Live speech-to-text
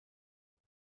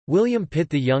William Pitt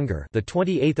the Younger, the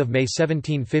 28th of May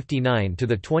 1759 to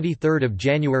the 23rd of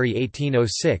January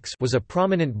 1806, was a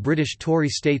prominent British Tory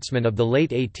statesman of the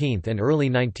late 18th and early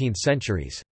 19th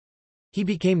centuries. He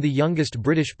became the youngest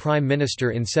British Prime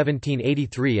Minister in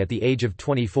 1783 at the age of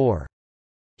 24.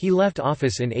 He left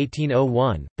office in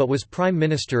 1801, but was Prime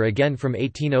Minister again from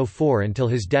 1804 until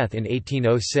his death in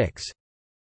 1806.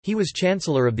 He was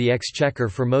Chancellor of the Exchequer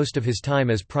for most of his time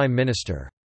as Prime Minister.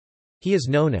 He is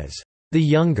known as the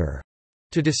Younger,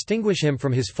 to distinguish him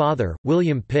from his father,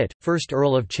 William Pitt, 1st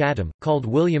Earl of Chatham, called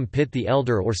William Pitt the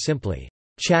Elder or simply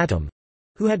Chatham,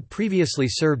 who had previously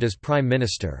served as Prime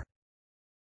Minister.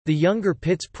 The younger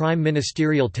Pitt's prime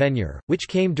ministerial tenure, which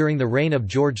came during the reign of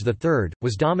George III,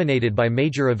 was dominated by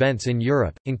major events in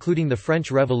Europe, including the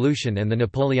French Revolution and the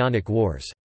Napoleonic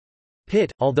Wars.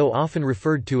 Pitt, although often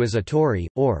referred to as a Tory,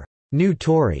 or New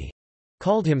Tory,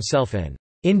 called himself an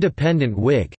independent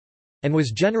Whig, and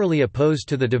was generally opposed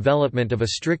to the development of a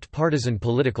strict partisan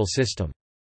political system.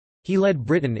 He led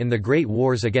Britain in the Great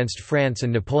Wars against France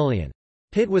and Napoleon.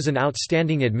 Pitt was an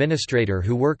outstanding administrator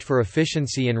who worked for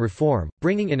efficiency and reform,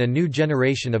 bringing in a new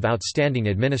generation of outstanding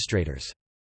administrators.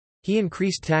 He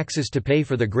increased taxes to pay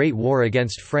for the Great War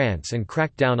against France and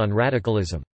cracked down on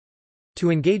radicalism. To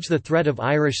engage the threat of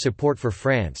Irish support for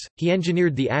France, he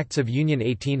engineered the Acts of Union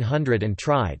 1800 and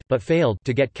tried, but failed,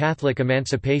 to get Catholic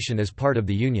emancipation as part of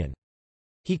the Union.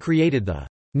 He created the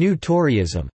New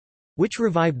Toryism, which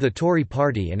revived the Tory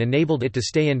party and enabled it to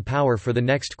stay in power for the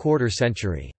next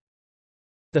quarter-century.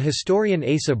 The historian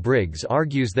Asa Briggs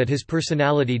argues that his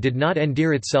personality did not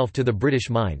endear itself to the British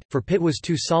mind, for Pitt was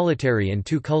too solitary and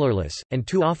too colourless, and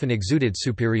too often exuded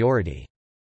superiority.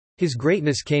 His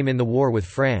greatness came in the war with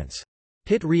France.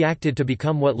 Pitt reacted to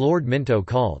become what Lord Minto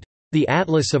called, "the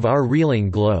Atlas of our reeling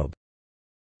globe."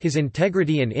 His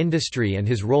integrity and industry and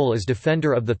his role as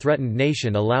defender of the threatened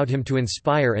nation allowed him to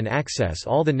inspire and access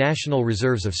all the national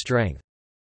reserves of strength.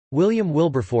 William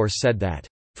Wilberforce said that,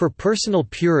 "For personal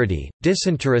purity,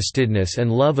 disinterestedness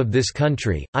and love of this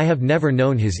country, I have never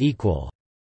known his equal."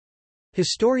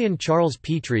 Historian Charles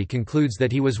Petrie concludes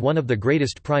that he was one of the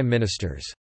greatest prime ministers,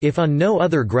 "if on no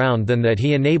other ground than that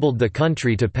he enabled the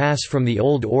country to pass from the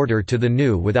old order to the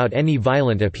new without any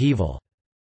violent upheaval.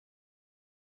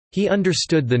 He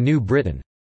understood the new Britain."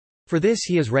 For this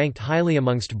he is ranked highly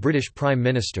amongst British prime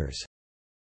ministers.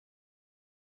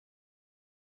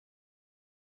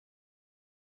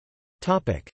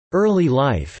 Early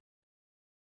life.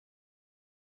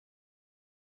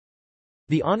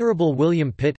 The Honourable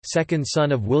William Pitt, second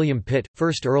son of William Pitt,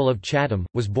 1st Earl of Chatham,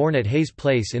 was born at Hayes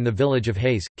Place in the village of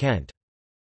Hayes, Kent.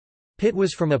 Pitt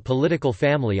was from a political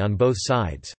family on both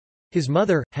sides. His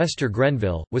mother, Hester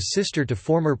Grenville, was sister to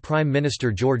former Prime Minister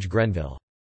George Grenville.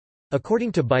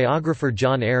 According to biographer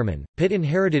John Ehrman, Pitt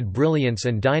inherited brilliance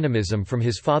and dynamism from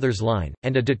his father's line,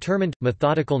 and a determined,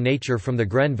 methodical nature from the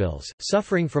Grenvilles.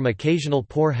 Suffering from occasional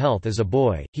poor health as a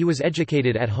boy, he was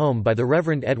educated at home by the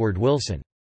Reverend Edward Wilson.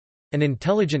 An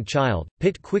intelligent child,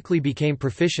 Pitt quickly became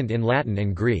proficient in Latin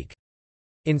and Greek.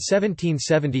 In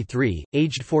 1773,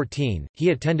 aged 14, he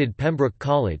attended Pembroke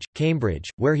College, Cambridge,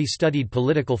 where he studied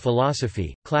political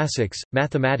philosophy, classics,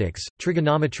 mathematics,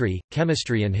 trigonometry,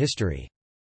 chemistry and history.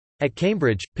 At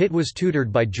Cambridge, Pitt was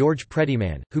tutored by George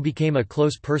Prettyman, who became a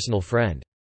close personal friend.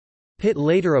 Pitt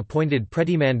later appointed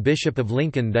Prettyman Bishop of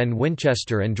Lincoln then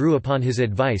Winchester and drew upon his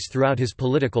advice throughout his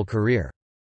political career.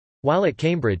 While at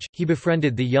Cambridge, he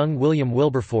befriended the young William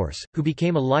Wilberforce, who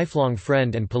became a lifelong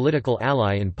friend and political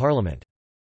ally in Parliament.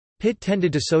 Pitt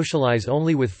tended to socialize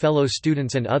only with fellow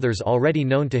students and others already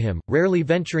known to him, rarely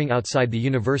venturing outside the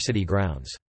university grounds.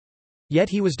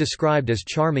 Yet he was described as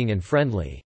charming and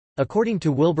friendly. According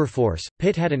to Wilberforce,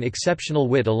 Pitt had an exceptional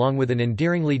wit along with an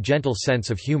endearingly gentle sense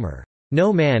of humor.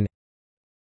 "No man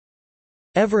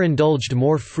ever indulged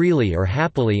more freely or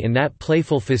happily in that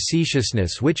playful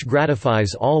facetiousness which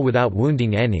gratifies all without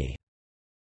wounding any."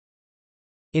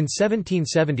 In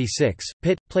 1776,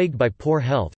 Pitt, plagued by poor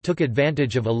health, took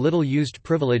advantage of a little-used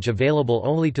privilege available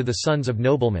only to the sons of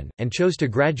noblemen, and chose to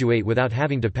graduate without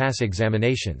having to pass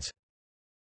examinations.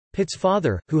 Pitt's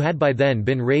father, who had by then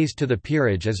been raised to the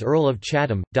peerage as Earl of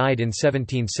Chatham, died in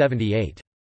 1778.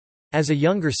 As a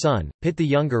younger son, Pitt the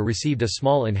Younger received a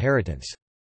small inheritance.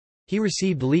 He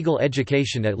received legal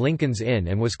education at Lincoln's Inn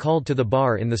and was called to the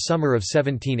bar in the summer of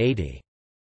 1780.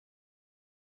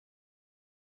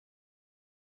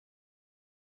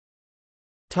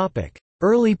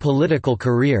 Early political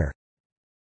career.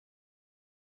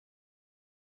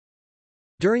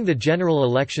 During the general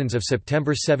elections of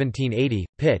September 1780,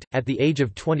 Pitt, at the age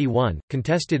of 21,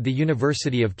 contested the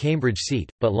University of Cambridge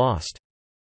seat, but lost.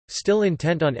 Still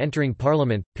intent on entering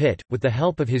Parliament, Pitt, with the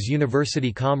help of his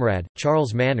university comrade,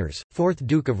 Charles Manners, 4th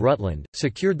Duke of Rutland,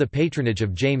 secured the patronage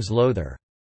of James Lowther.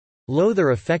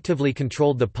 Lowther effectively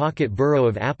controlled the pocket borough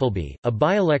of Appleby. A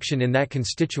by-election in that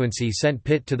constituency sent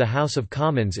Pitt to the House of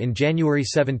Commons in January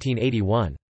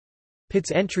 1781.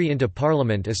 Pitt's entry into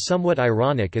Parliament is somewhat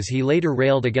ironic as he later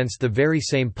railed against the very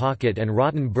same pocket and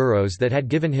rotten boroughs that had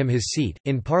given him his seat.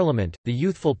 In Parliament, the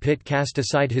youthful Pitt cast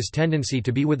aside his tendency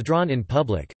to be withdrawn in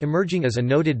public, emerging as a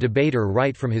noted debater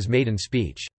right from his maiden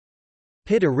speech.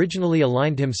 Pitt originally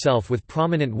aligned himself with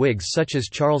prominent Whigs such as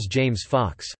Charles James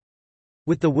Fox.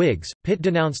 With the Whigs, Pitt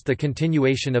denounced the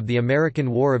continuation of the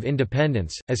American War of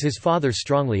Independence, as his father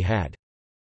strongly had.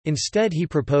 Instead he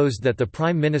proposed that the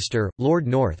Prime Minister, Lord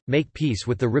North, make peace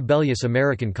with the rebellious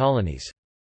American colonies.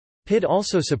 Pitt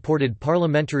also supported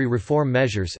parliamentary reform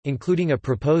measures, including a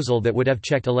proposal that would have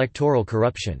checked electoral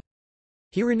corruption.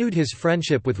 He renewed his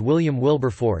friendship with William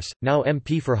Wilberforce, now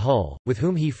MP for Hull, with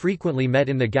whom he frequently met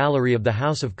in the gallery of the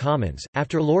House of Commons.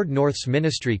 After Lord North's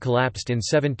ministry collapsed in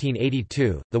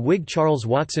 1782, the Whig Charles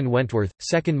Watson Wentworth,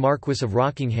 2nd Marquess of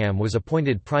Rockingham, was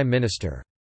appointed Prime Minister.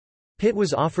 Pitt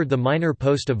was offered the minor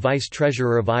post of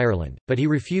Vice-Treasurer of Ireland, but he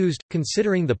refused,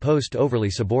 considering the post overly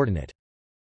subordinate.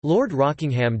 Lord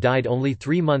Rockingham died only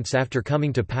 3 months after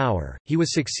coming to power. He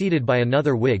was succeeded by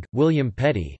another Whig, William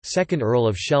Petty, 2nd Earl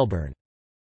of Shelburne.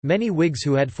 Many Whigs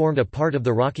who had formed a part of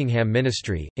the Rockingham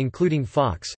ministry, including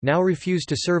Fox, now refused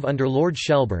to serve under Lord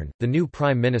Shelburne, the new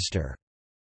Prime Minister.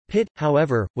 Pitt,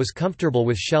 however, was comfortable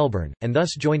with Shelburne, and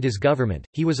thus joined his government.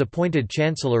 He was appointed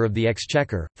Chancellor of the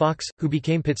Exchequer. Fox, who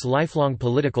became Pitt's lifelong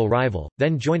political rival,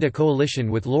 then joined a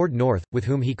coalition with Lord North, with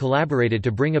whom he collaborated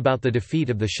to bring about the defeat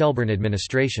of the Shelburne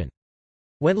administration.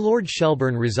 When Lord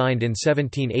Shelburne resigned in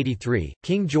 1783,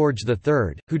 King George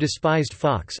III, who despised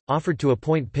Fox, offered to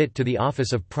appoint Pitt to the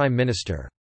office of Prime Minister.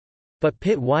 But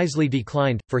Pitt wisely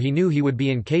declined, for he knew he would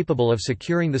be incapable of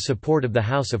securing the support of the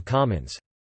House of Commons.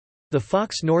 The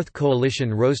Fox-North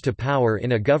coalition rose to power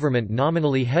in a government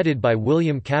nominally headed by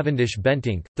William Cavendish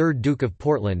Bentinck, 3rd Duke of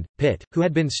Portland. Pitt, who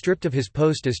had been stripped of his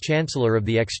post as Chancellor of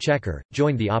the Exchequer,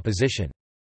 joined the opposition.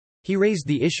 He raised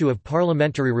the issue of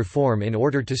parliamentary reform in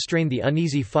order to strain the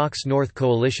uneasy Fox-North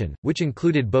coalition, which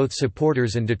included both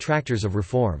supporters and detractors of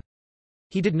reform.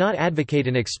 He did not advocate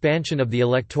an expansion of the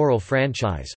electoral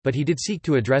franchise, but he did seek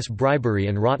to address bribery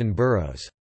and rotten boroughs.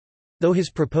 Though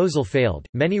his proposal failed,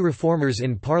 many reformers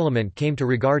in Parliament came to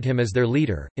regard him as their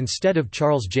leader, instead of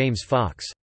Charles James Fox.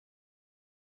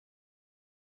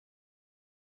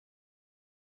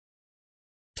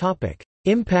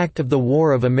 Impact of the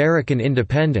War of American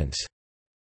Independence.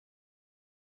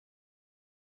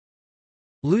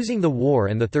 Losing the war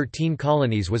and the 13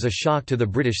 colonies was a shock to the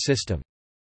British system.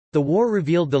 The war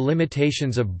revealed the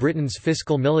limitations of Britain's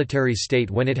fiscal military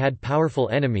state when it had powerful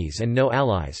enemies and no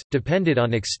allies, depended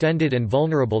on extended and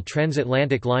vulnerable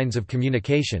transatlantic lines of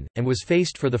communication, and was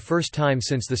faced for the first time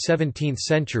since the 17th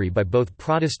century by both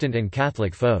Protestant and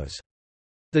Catholic foes.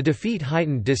 The defeat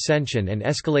heightened dissension and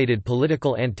escalated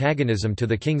political antagonism to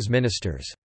the king's ministers.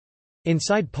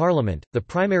 Inside Parliament, the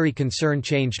primary concern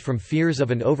changed from fears of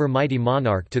an overmighty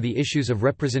monarch to the issues of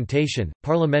representation,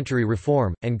 parliamentary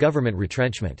reform, and government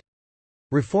retrenchment.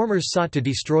 Reformers sought to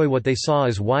destroy what they saw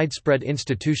as widespread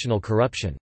institutional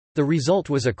corruption. The result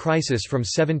was a crisis from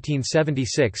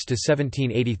 1776 to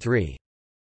 1783.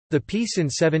 The peace in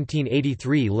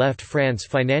 1783 left France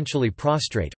financially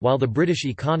prostrate, while the British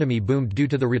economy boomed due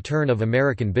to the return of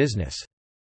American business.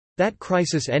 That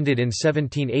crisis ended in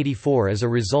 1784 as a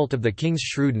result of the king's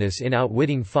shrewdness in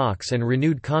outwitting Fox and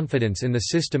renewed confidence in the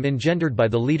system engendered by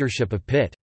the leadership of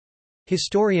Pitt.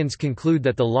 Historians conclude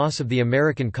that the loss of the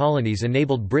American colonies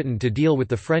enabled Britain to deal with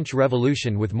the French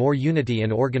Revolution with more unity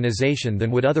and organization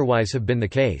than would otherwise have been the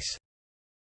case.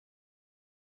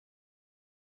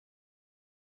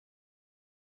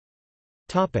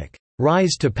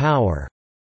 Rise to power.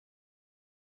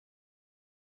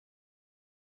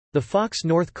 The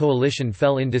Fox-North coalition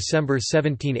fell in December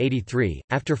 1783,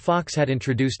 after Fox had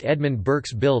introduced Edmund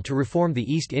Burke's bill to reform the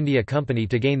East India Company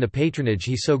to gain the patronage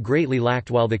he so greatly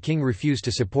lacked while the king refused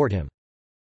to support him.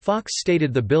 Fox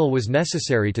stated the bill was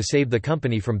necessary to save the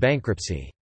company from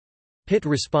bankruptcy. Pitt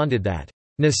responded that,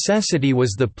 "Necessity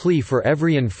was the plea for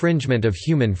every infringement of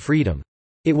human freedom.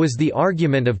 It was the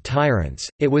argument of tyrants,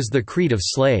 it was the creed of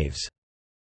slaves."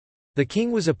 The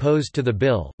king was opposed to the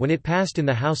bill. When it passed in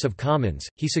the House of Commons,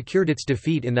 he secured its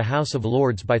defeat in the House of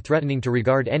Lords by threatening to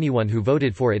regard anyone who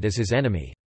voted for it as his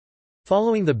enemy.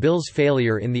 Following the bill's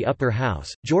failure in the upper house,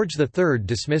 George III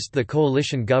dismissed the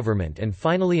coalition government and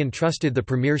finally entrusted the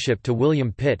premiership to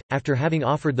William Pitt. After having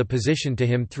offered the position to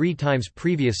him 3 times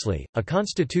previously, a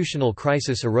constitutional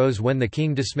crisis arose when the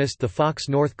king dismissed the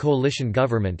Fox-North coalition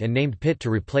government and named Pitt to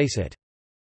replace it.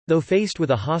 Though faced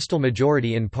with a hostile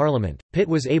majority in Parliament, Pitt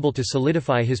was able to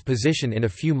solidify his position in a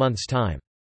few months' time.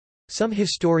 Some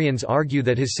historians argue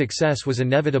that his success was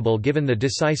inevitable given the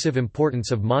decisive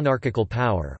importance of monarchical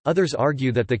power, others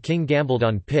argue that the king gambled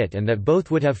on Pitt and that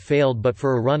both would have failed but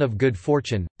for a run of good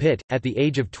fortune. Pitt, at the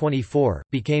age of 24,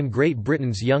 became Great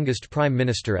Britain's youngest prime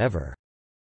minister ever.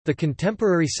 The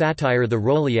contemporary satire The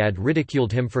Rolliad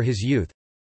ridiculed him for his youth.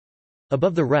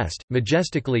 Above the rest,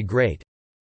 majestically great.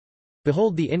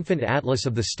 Behold the infant atlas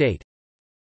of the state,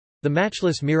 the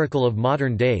matchless miracle of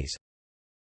modern days,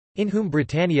 in whom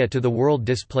Britannia to the world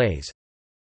displays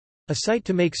a sight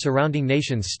to make surrounding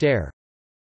nations stare,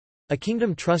 a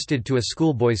kingdom trusted to a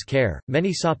schoolboy's care.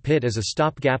 Many saw Pitt as a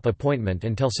stopgap appointment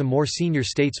until some more senior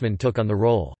statesmen took on the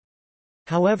role.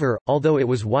 However, although it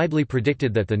was widely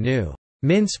predicted that the new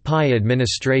mince pie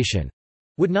administration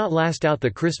would not last out the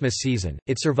Christmas season,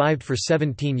 it survived for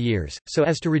 17 years. So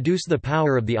as to reduce the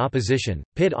power of the opposition,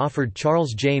 Pitt offered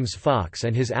Charles James Fox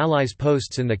and his allies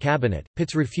posts in the cabinet.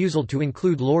 Pitt's refusal to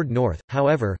include Lord North,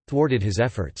 however, thwarted his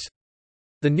efforts.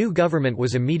 The new government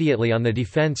was immediately on the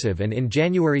defensive and in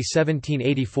January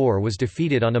 1784 was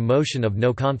defeated on a motion of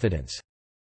no confidence.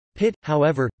 Pitt,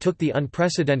 however, took the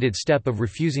unprecedented step of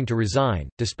refusing to resign,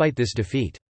 despite this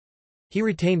defeat. He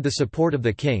retained the support of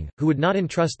the king, who would not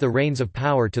entrust the reins of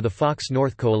power to the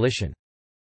Fox-North coalition.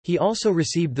 He also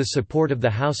received the support of the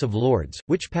House of Lords,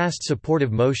 which passed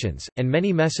supportive motions, and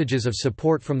many messages of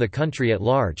support from the country at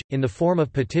large, in the form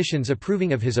of petitions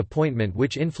approving of his appointment,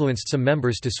 which influenced some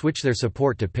members to switch their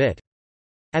support to Pitt.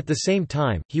 At the same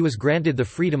time, he was granted the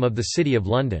freedom of the City of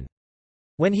London.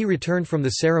 When he returned from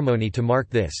the ceremony to mark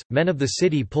this, men of the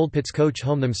city pulled Pitt's coach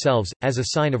home themselves, as a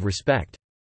sign of respect.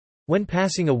 When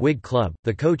passing a Whig club,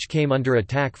 the coach came under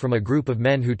attack from a group of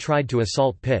men who tried to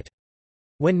assault Pitt.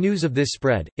 When news of this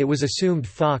spread, it was assumed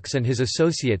Fox and his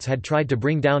associates had tried to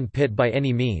bring down Pitt by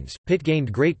any means. Pitt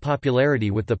gained great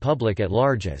popularity with the public at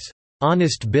large as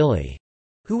Honest Billy,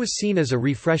 who was seen as a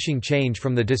refreshing change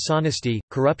from the dishonesty,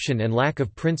 corruption and lack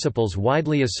of principles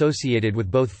widely associated with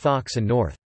both Fox and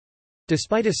North.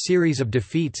 Despite a series of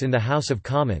defeats in the House of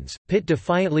Commons, Pitt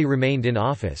defiantly remained in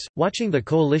office, watching the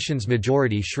coalition's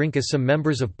majority shrink as some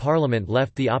members of Parliament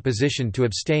left the opposition to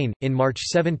abstain. In March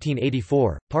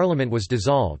 1784, Parliament was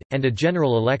dissolved, and a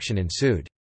general election ensued.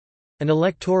 An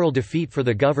electoral defeat for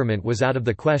the government was out of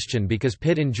the question because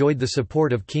Pitt enjoyed the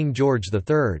support of King George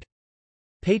III.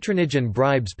 Patronage and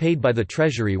bribes paid by the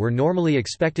Treasury were normally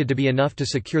expected to be enough to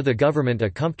secure the government a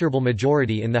comfortable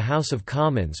majority in the House of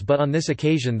Commons, but on this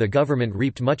occasion the government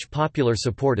reaped much popular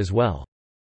support as well.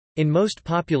 In most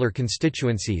popular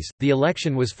constituencies, the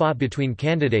election was fought between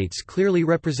candidates clearly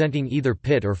representing either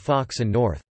Pitt or Fox and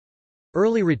North.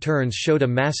 Early returns showed a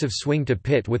massive swing to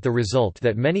Pitt, with the result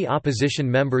that many opposition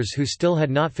members who still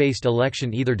had not faced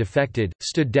election either defected,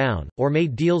 stood down, or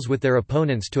made deals with their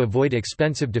opponents to avoid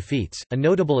expensive defeats. A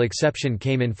notable exception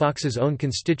came in Fox's own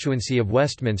constituency of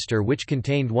Westminster, which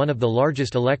contained one of the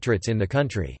largest electorates in the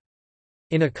country.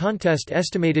 In a contest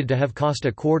estimated to have cost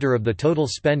a quarter of the total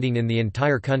spending in the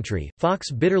entire country,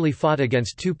 Fox bitterly fought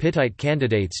against 2 Pittite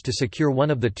candidates to secure one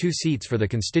of the 2 seats for the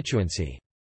constituency.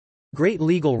 Great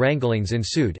legal wranglings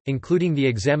ensued, including the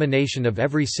examination of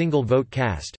every single vote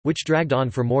cast, which dragged on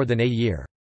for more than a year.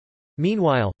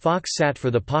 Meanwhile, Fox sat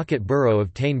for the pocket borough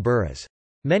of Tain Boroughs.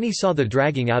 Many saw the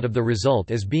dragging out of the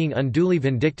result as being unduly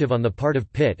vindictive on the part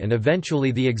of Pitt, and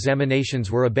eventually the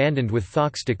examinations were abandoned with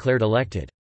Fox declared elected.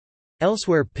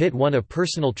 Elsewhere, Pitt won a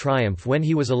personal triumph when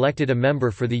he was elected a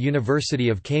member for the University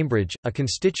of Cambridge, a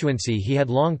constituency he had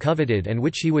long coveted and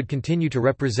which he would continue to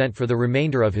represent for the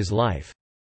remainder of his life.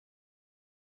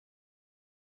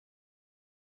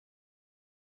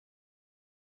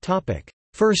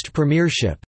 First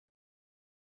premiership.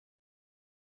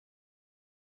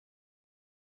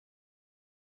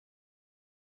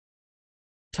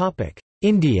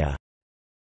 India.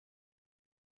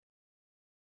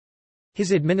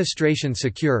 His administration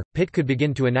secure, Pitt could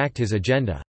begin to enact his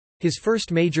agenda. His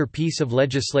first major piece of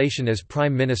legislation as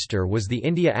Prime Minister was the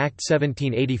India Act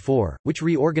 1784, which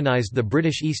reorganised the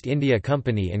British East India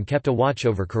Company and kept a watch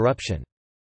over corruption.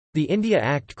 The India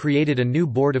Act created a new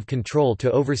board of control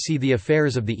to oversee the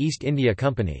affairs of the East India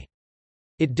Company.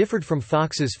 It differed from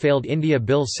Fox's failed India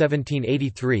Bill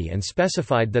 1783 and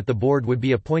specified that the board would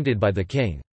be appointed by the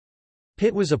king.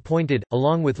 Pitt was appointed,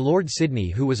 along with Lord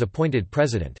Sydney, who was appointed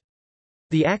president.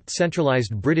 The Act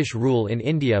centralised British rule in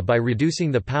India by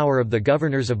reducing the power of the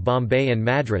governors of Bombay and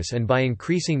Madras and by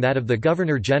increasing that of the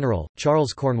Governor-General,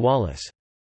 Charles Cornwallis.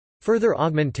 Further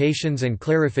augmentations and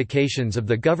clarifications of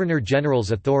the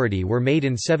Governor-General's authority were made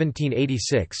in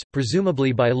 1786,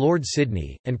 presumably by Lord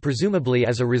Sydney, and presumably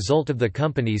as a result of the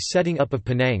company's setting up of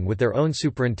Penang with their own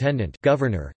superintendent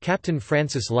governor, Captain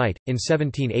Francis Light, in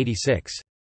 1786.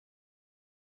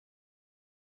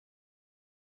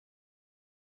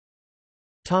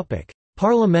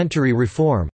 Parliamentary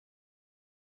reform.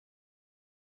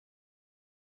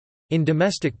 In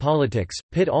domestic politics,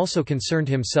 Pitt also concerned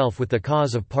himself with the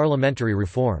cause of parliamentary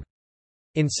reform.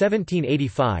 In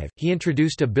 1785, he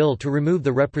introduced a bill to remove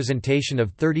the representation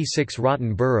of 36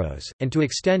 rotten boroughs, and to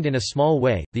extend in a small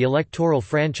way, the electoral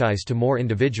franchise to more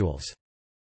individuals.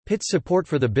 Pitt's support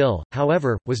for the bill,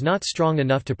 however, was not strong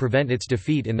enough to prevent its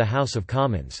defeat in the House of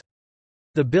Commons.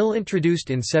 The bill introduced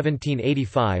in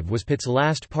 1785 was Pitt's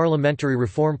last parliamentary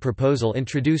reform proposal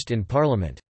introduced in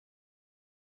Parliament.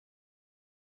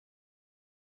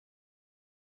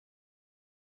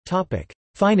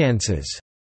 Finances.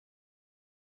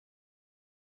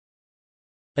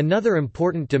 Another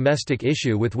important domestic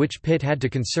issue with which Pitt had to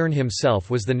concern himself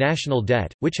was the national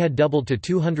debt, which had doubled to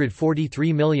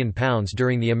 £243 million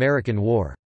during the American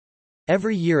War.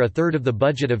 Every year a third of the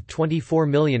budget of £24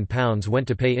 million went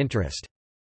to pay interest.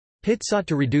 Pitt sought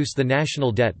to reduce the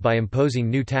national debt by imposing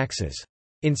new taxes.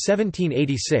 In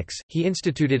 1786, he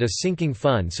instituted a sinking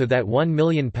fund so that £1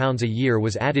 million a year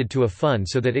was added to a fund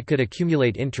so that it could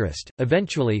accumulate interest.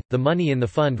 Eventually, the money in the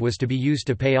fund was to be used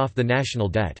to pay off the national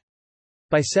debt.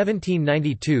 By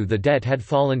 1792 the debt had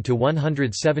fallen to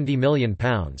 £170 million.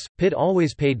 Pitt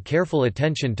always paid careful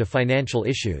attention to financial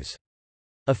issues.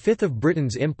 A fifth of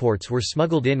Britain's imports were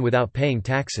smuggled in without paying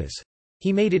taxes.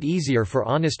 He made it easier for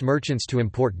honest merchants to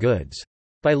import goods.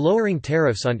 By lowering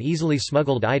tariffs on easily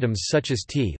smuggled items such as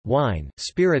tea, wine,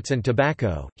 spirits and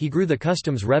tobacco, he grew the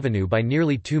customs revenue by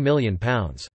nearly £2 million.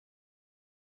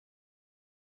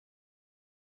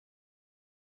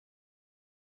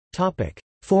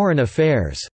 Foreign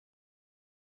affairs.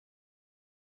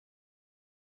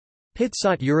 Pitt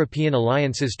sought European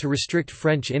alliances to restrict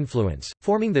French influence,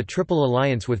 forming the Triple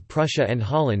Alliance with Prussia and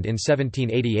Holland in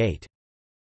 1788.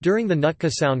 During the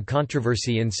Nootka Sound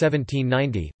controversy in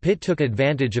 1790, Pitt took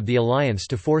advantage of the alliance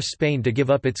to force Spain to give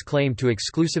up its claim to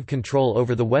exclusive control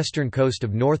over the western coast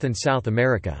of North and South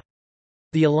America.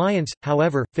 The alliance,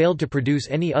 however, failed to produce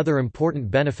any other important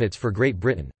benefits for Great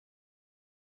Britain.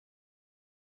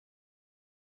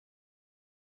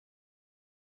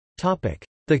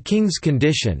 The King's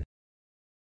condition.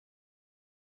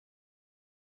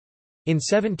 In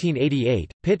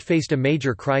 1788, Pitt faced a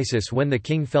major crisis when the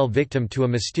king fell victim to a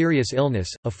mysterious illness,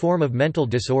 a form of mental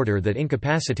disorder that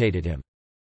incapacitated him.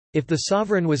 If the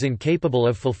sovereign was incapable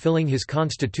of fulfilling his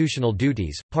constitutional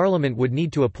duties, Parliament would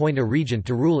need to appoint a regent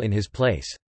to rule in his place.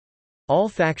 All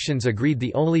factions agreed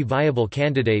the only viable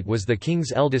candidate was the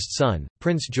king's eldest son,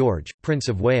 Prince George, Prince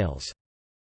of Wales.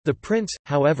 The prince,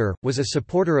 however, was a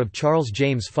supporter of Charles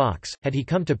James Fox. Had he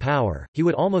come to power, he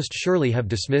would almost surely have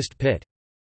dismissed Pitt.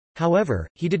 However,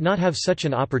 he did not have such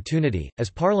an opportunity, as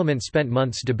Parliament spent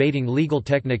months debating legal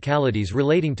technicalities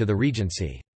relating to the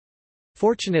regency.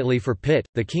 Fortunately for Pitt,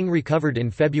 the king recovered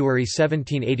in February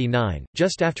 1789,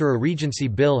 just after a regency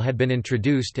bill had been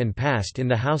introduced and passed in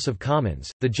the House of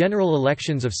Commons. The general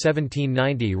elections of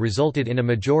 1790 resulted in a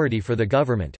majority for the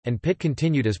government, and Pitt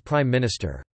continued as Prime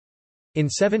Minister. In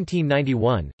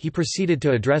 1791, he proceeded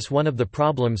to address one of the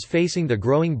problems facing the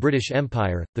growing British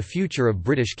Empire, the future of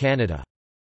British Canada.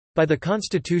 By the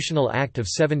Constitutional Act of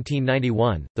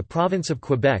 1791, the province of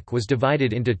Quebec was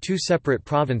divided into two separate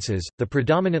provinces, the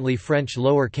predominantly French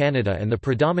Lower Canada and the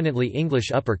predominantly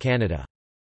English Upper Canada.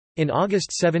 In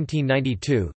August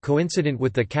 1792, coincident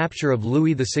with the capture of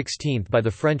Louis XVI by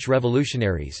the French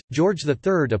revolutionaries, George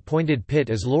III appointed Pitt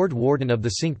as Lord Warden of the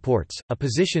Cinque Ports, a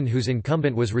position whose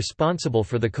incumbent was responsible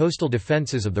for the coastal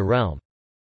defences of the realm.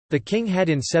 The king had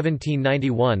in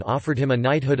 1791 offered him a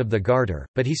knighthood of the Garter,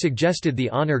 but he suggested the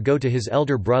honour go to his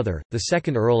elder brother, the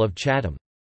 2nd Earl of Chatham.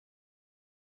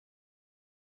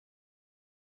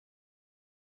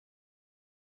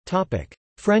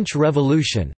 French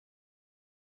Revolution.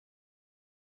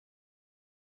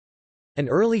 An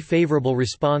early favourable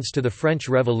response to the French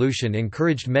Revolution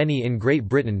encouraged many in Great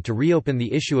Britain to reopen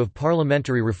the issue of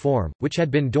parliamentary reform, which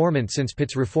had been dormant since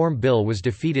Pitt's Reform Bill was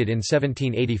defeated in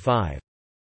 1785.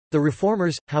 The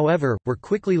reformers, however, were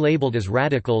quickly labelled as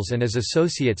radicals and as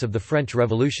associates of the French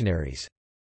revolutionaries.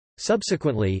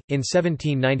 Subsequently, in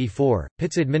 1794,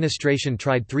 Pitt's administration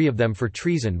tried 3 of them for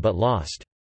treason but lost.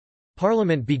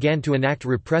 Parliament began to enact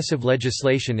repressive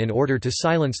legislation in order to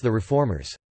silence the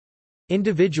reformers.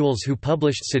 Individuals who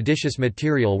published seditious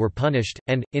material were punished,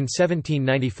 and, in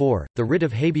 1794, the writ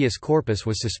of habeas corpus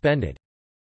was suspended.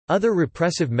 Other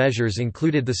repressive measures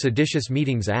included the Seditious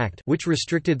Meetings Act, which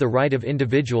restricted the right of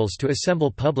individuals to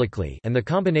assemble publicly, and the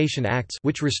Combination Acts,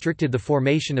 which restricted the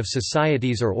formation of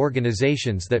societies or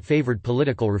organizations that favored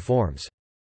political reforms.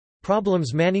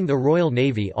 Problems manning the Royal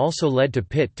Navy also led to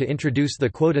Pitt to introduce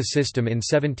the quota system in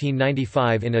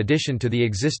 1795 in addition to the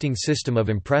existing system of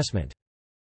impressment.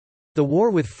 The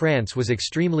war with France was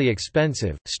extremely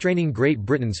expensive, straining Great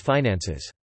Britain's finances.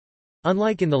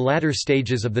 Unlike in the latter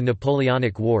stages of the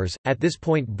Napoleonic Wars, at this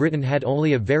point Britain had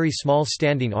only a very small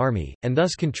standing army, and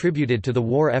thus contributed to the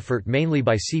war effort mainly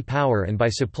by sea power and by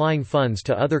supplying funds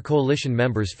to other coalition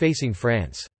members facing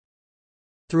France.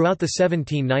 Throughout the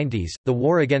 1790s, the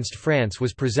war against France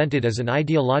was presented as an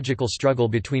ideological struggle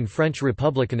between French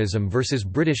republicanism versus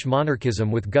British monarchism,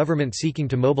 with government seeking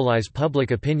to mobilize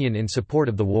public opinion in support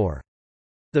of the war.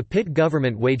 The Pitt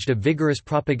government waged a vigorous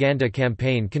propaganda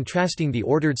campaign contrasting the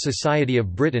ordered society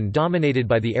of Britain dominated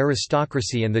by the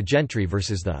aristocracy and the gentry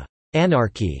versus the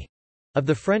 «anarchy» of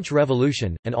the French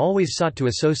Revolution, and always sought to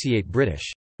associate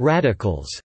British «radicals»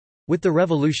 with the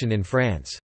revolution in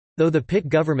France. Though the Pitt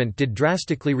government did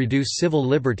drastically reduce civil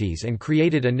liberties and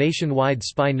created a nationwide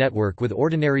spy network, with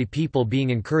ordinary people being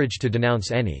encouraged to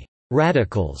denounce any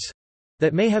 «radicals»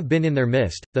 that may have been in their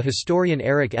midst, the historian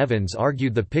Eric Evans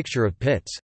argued the picture of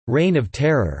Pitt's «reign of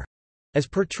terror» as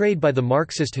portrayed by the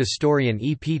Marxist historian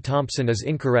E. P. Thompson is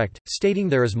incorrect, stating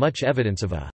there is much evidence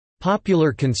of a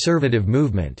 «popular conservative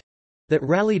movement» that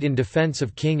rallied in defense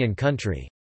of king and country.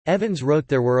 Evans wrote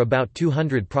there were about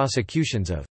 200 prosecutions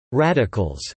of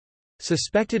 «radicals»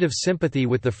 suspected of sympathy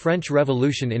with the French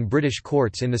Revolution in British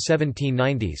courts in the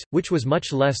 1790s, which was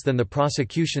much less than the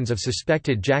prosecutions of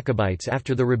suspected Jacobites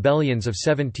after the rebellions of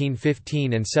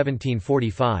 1715 and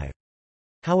 1745.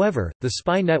 However, the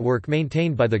spy network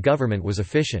maintained by the government was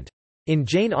efficient. In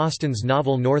Jane Austen's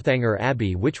novel Northanger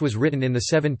Abbey, which was written in the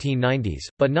 1790s,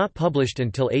 but not published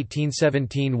until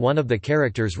 1817, one of the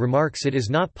characters remarks it is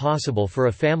not possible for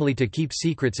a family to keep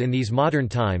secrets in these modern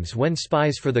times when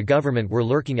spies for the government were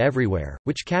lurking everywhere,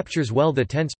 which captures well the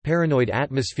tense, paranoid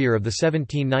atmosphere of the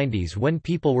 1790s when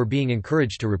people were being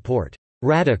encouraged to report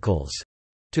 «radicals»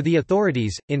 to the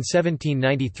authorities. In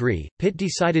 1793, Pitt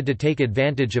decided to take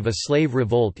advantage of a slave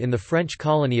revolt in the French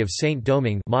colony of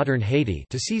Saint-Domingue, modern Haiti,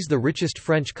 to seize the richest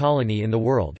French colony in the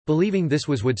world, believing this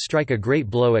would strike a great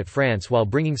blow at France while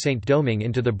bringing Saint-Domingue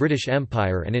into the British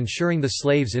Empire and ensuring the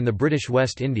slaves in the British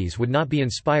West Indies would not be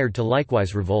inspired to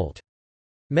likewise revolt.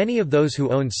 Many of those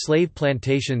who owned slave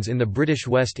plantations in the British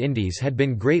West Indies had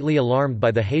been greatly alarmed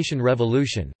by the Haitian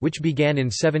Revolution, which began in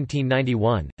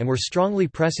 1791, and were strongly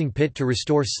pressing Pitt to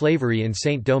restore slavery in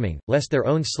Saint-Domingue, lest their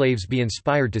own slaves be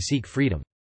inspired to seek freedom.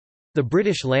 The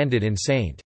British landed in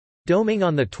Saint-Domingue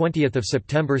on 20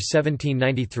 September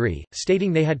 1793,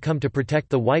 stating they had come to protect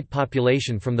the white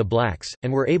population from the blacks,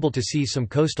 and were able to seize some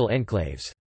coastal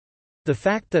enclaves. The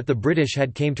fact that the British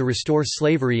had came to restore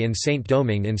slavery in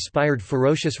Saint-Domingue inspired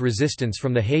ferocious resistance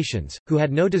from the Haitians, who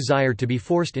had no desire to be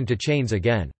forced into chains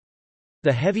again.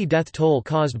 The heavy death toll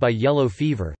caused by yellow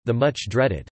fever, the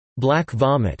much-dreaded «black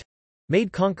vomit»,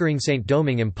 made conquering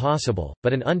Saint-Domingue impossible,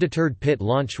 but an undeterred Pitt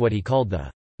launched what he called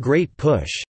the «Great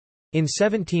Push» in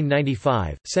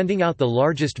 1795, sending out the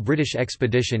largest British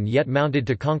expedition yet mounted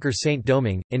to conquer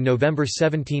Saint-Domingue. In November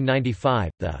 1795,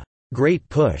 the «Great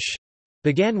Push»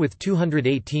 began with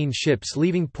 218 ships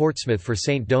leaving Portsmouth for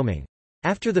Saint-Domingue.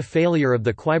 After the failure of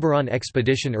the Quiberon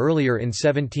expedition earlier in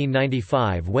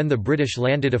 1795, when the British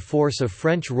landed a force of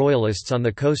French royalists on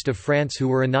the coast of France who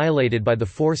were annihilated by the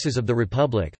forces of the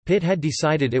Republic, Pitt had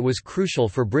decided it was crucial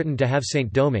for Britain to have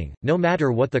Saint-Domingue, no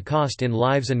matter what the cost in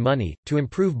lives and money, to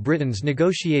improve Britain's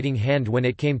negotiating hand when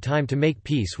it came time to make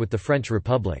peace with the French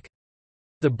Republic.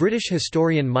 The British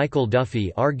historian Michael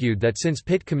Duffy argued that since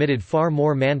Pitt committed far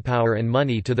more manpower and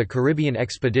money to the Caribbean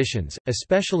expeditions,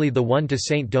 especially the one to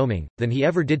Saint-Domingue, than he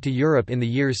ever did to Europe in the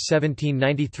years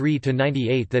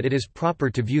 1793–98, that it is proper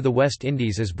to view the West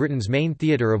Indies as Britain's main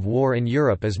theatre of war and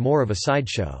Europe as more of a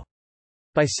sideshow.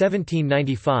 By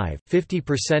 1795,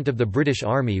 50% of the British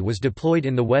Army was deployed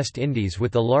in the West Indies,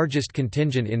 with the largest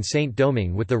contingent in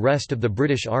Saint-Domingue, with the rest of the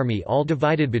British Army all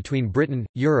divided between Britain,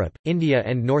 Europe, India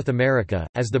and North America.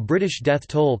 As the British death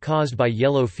toll caused by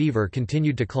yellow fever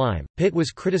continued to climb, Pitt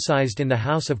was criticised in the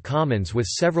House of Commons, with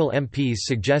several MPs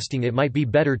suggesting it might be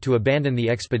better to abandon the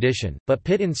expedition, but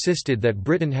Pitt insisted that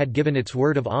Britain had given its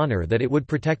word of honour that it would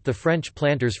protect the French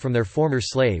planters from their former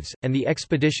slaves, and the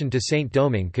expedition to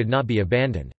Saint-Domingue could not be abandoned.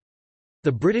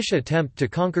 The British attempt to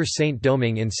conquer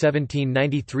Saint-Domingue in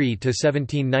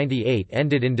 1793–1798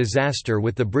 ended in disaster,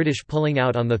 with the British pulling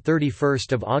out on 31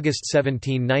 August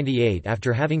 1798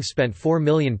 after having spent £4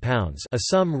 million, a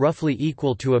sum roughly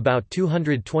equal to about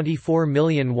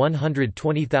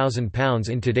 £224,120,000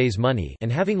 in today's money,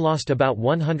 and having lost about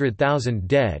 100,000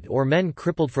 dead or men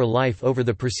crippled for life over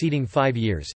the preceding 5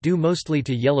 years, due mostly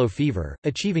to yellow fever,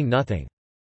 achieving nothing.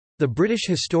 The British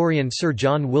historian Sir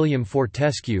John William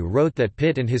Fortescue wrote that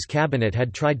Pitt and his cabinet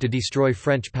had tried to destroy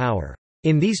French power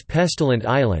in these pestilent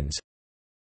islands,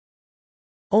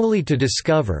 only to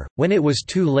discover, when it was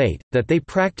too late, that they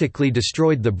practically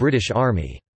destroyed the British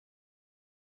army.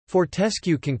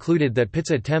 Fortescue concluded that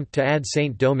Pitt's attempt to add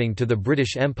Saint-Domingue to the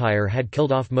British Empire had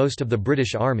killed off most of the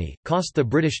British army, cost the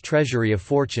British treasury a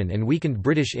fortune, and weakened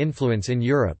British influence in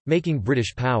Europe, making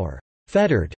British power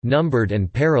fettered, numbered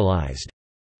and paralysed.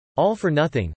 All for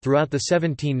nothing. Throughout the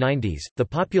 1790s, the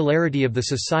popularity of the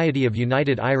Society of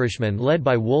United Irishmen led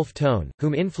by Wolfe Tone,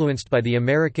 whom influenced by the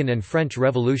American and French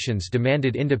revolutions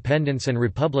demanded independence and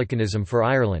republicanism for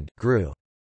Ireland, grew.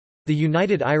 The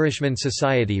United Irishmen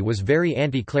Society was very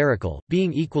anti-clerical,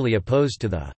 being equally opposed to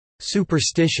the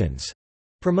 «superstitions»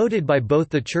 promoted by both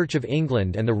the Church of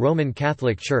England and the Roman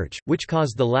Catholic Church, which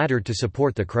caused the latter to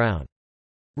support the Crown.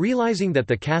 Realizing that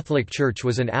the Catholic Church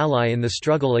was an ally in the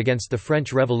struggle against the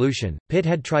French Revolution, Pitt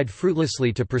had tried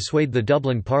fruitlessly to persuade the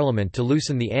Dublin Parliament to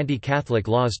loosen the anti-Catholic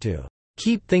laws to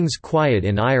keep things quiet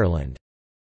in Ireland.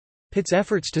 Pitt's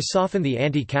efforts to soften the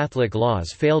anti-Catholic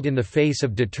laws failed in the face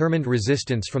of determined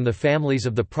resistance from the families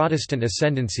of the Protestant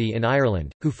ascendancy in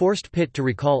Ireland, who forced Pitt to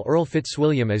recall Earl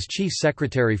Fitzwilliam as Chief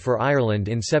Secretary for Ireland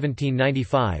in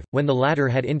 1795, when the latter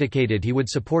had indicated he would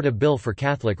support a bill for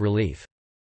Catholic relief.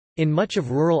 In much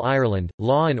of rural Ireland,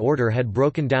 law and order had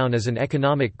broken down as an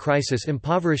economic crisis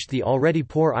impoverished the already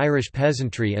poor Irish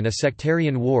peasantry, and a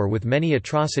sectarian war with many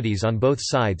atrocities on both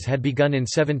sides had begun in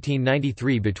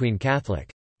 1793 between Catholic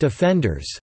 «defenders»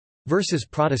 versus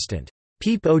Protestant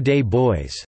 «Peep o' Day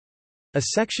boys». A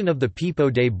section of the Peep o'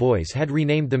 Day boys had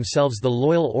renamed themselves the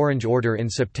Loyal Orange Order in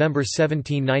September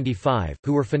 1795,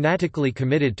 who were fanatically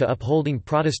committed to upholding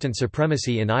Protestant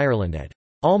supremacy in Ireland at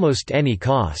almost any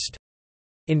cost.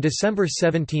 In December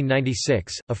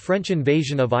 1796, a French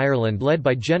invasion of Ireland led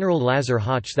by General Lazar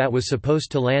Hoche that was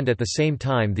supposed to land at the same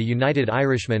time the United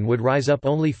Irishmen would rise up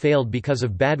only failed because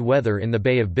of bad weather in the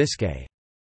Bay of Biscay.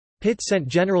 Pitt sent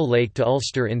General Lake to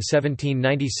Ulster in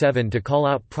 1797 to call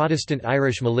out Protestant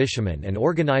Irish militiamen and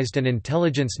organised an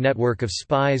intelligence network of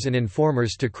spies and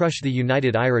informers to crush the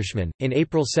United Irishmen. In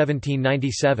April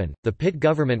 1797, the Pitt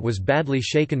government was badly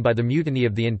shaken by the mutiny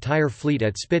of the entire fleet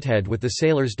at Spithead, with the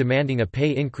sailors demanding a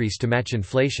pay increase to match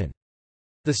inflation.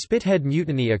 The Spithead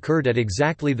mutiny occurred at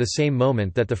exactly the same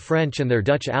moment that the French and their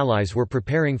Dutch allies were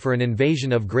preparing for an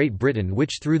invasion of Great Britain,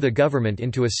 which threw the government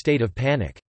into a state of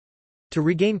panic. To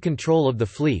regain control of the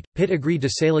fleet, Pitt agreed to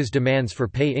sailors' demands for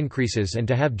pay increases and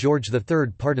to have George III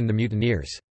pardon the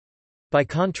mutineers. By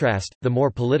contrast, the more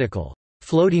political,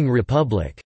 Floating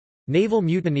Republic naval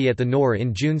mutiny at the Nore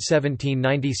in June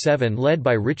 1797 led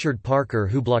by Richard Parker,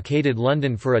 who blockaded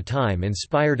London for a time,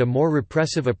 inspired a more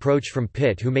repressive approach from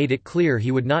Pitt, who made it clear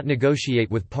he would not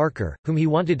negotiate with Parker, whom he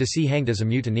wanted to see hanged as a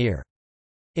mutineer.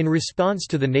 In response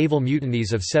to the naval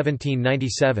mutinies of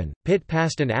 1797, Pitt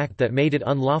passed an act that made it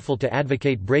unlawful to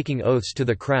advocate breaking oaths to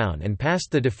the Crown, and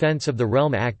passed the Defence of the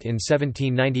Realm Act in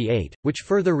 1798, which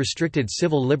further restricted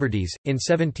civil liberties. In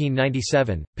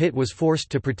 1797, Pitt was forced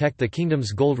to protect the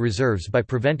kingdom's gold reserves by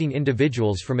preventing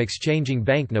individuals from exchanging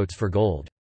banknotes for gold.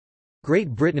 Great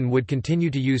Britain would continue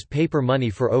to use paper money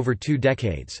for over 2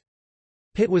 decades.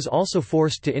 Pitt was also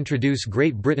forced to introduce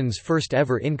Great Britain's first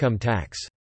ever income tax.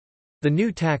 The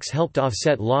new tax helped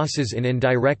offset losses in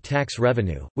indirect tax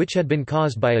revenue, which had been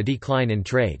caused by a decline in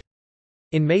trade.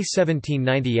 In May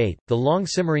 1798, the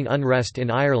long-simmering unrest in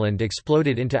Ireland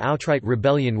exploded into outright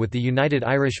rebellion, with the United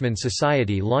Irishmen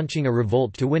Society launching a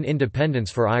revolt to win independence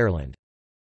for Ireland.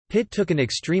 Pitt took an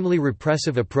extremely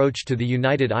repressive approach to the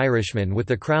United Irishmen, with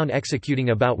the Crown executing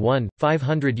about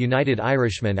 1,500 United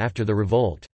Irishmen after the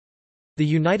revolt. The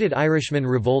United Irishman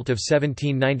Revolt of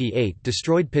 1798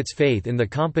 destroyed Pitt's faith in the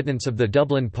competence of the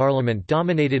Dublin Parliament,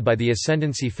 dominated by the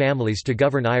ascendancy families, to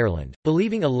govern Ireland,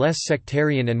 believing a less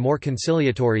sectarian and more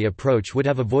conciliatory approach would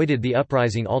have avoided the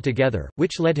uprising altogether,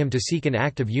 which led him to seek an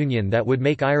Act of Union that would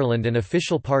make Ireland an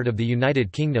official part of the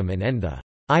United Kingdom and end the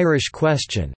Irish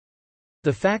question.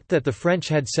 The fact that the French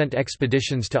had sent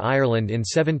expeditions to Ireland in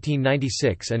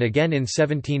 1796 and again in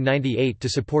 1798 to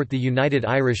support the United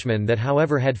Irishmen that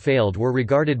however had failed were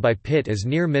regarded by Pitt as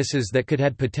near misses that could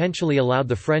had potentially allowed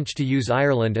the French to use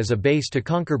Ireland as a base to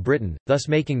conquer Britain, thus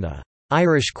making the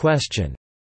 "'Irish question'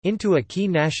 into a key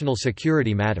national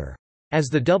security matter. As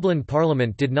the Dublin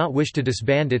Parliament did not wish to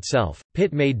disband itself,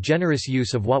 Pitt made generous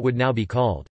use of what would now be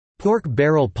called "'pork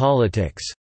barrel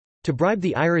politics' to bribe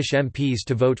the Irish MPs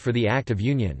to vote for the Act of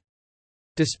Union.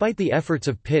 Despite the efforts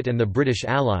of Pitt and the British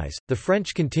allies, the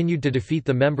French continued to defeat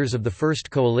the members of the First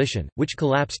Coalition, which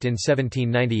collapsed in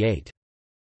 1798.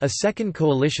 A second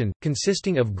coalition,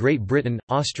 consisting of Great Britain,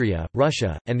 Austria,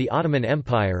 Russia, and the Ottoman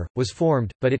Empire, was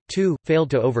formed, but it, too, failed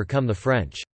to overcome the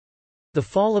French. The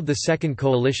fall of the Second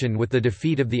Coalition with the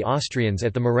defeat of the Austrians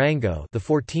at the Marengo, the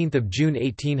 14th of June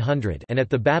 1800, and at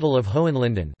the Battle of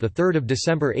Hohenlinden, the 3rd of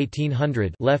December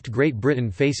 1800, left Great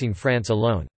Britain facing France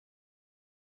alone.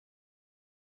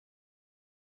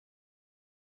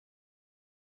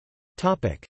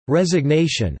 Topic: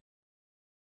 Resignation.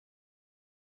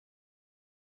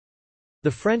 The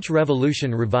French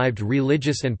Revolution revived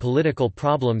religious and political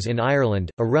problems in Ireland,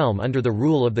 a realm under the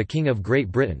rule of the King of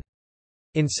Great Britain.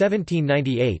 In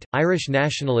 1798, Irish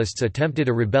nationalists attempted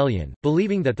a rebellion,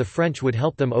 believing that the French would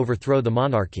help them overthrow the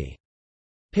monarchy.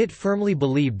 Pitt firmly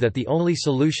believed that the only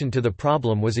solution to the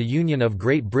problem was a union of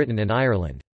Great Britain and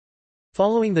Ireland.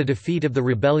 Following the defeat of the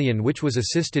rebellion, which was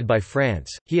assisted by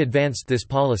France, he advanced this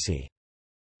policy.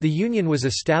 The Union was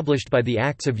established by the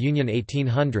Acts of Union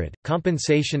 1800.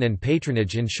 Compensation and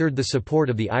patronage ensured the support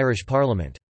of the Irish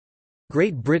Parliament.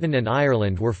 Great Britain and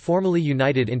Ireland were formally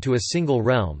united into a single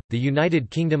realm, the United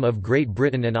Kingdom of Great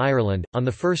Britain and Ireland, on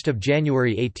 1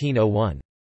 January 1801.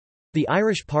 The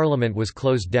Irish Parliament was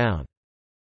closed down.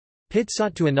 Pitt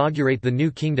sought to inaugurate the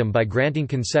new kingdom by granting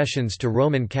concessions to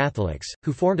Roman Catholics,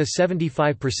 who formed a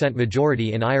 75%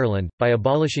 majority in Ireland, by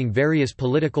abolishing various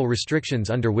political restrictions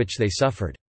under which they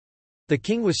suffered. The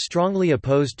king was strongly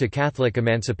opposed to Catholic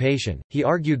emancipation. He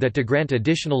argued that to grant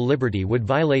additional liberty would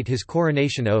violate his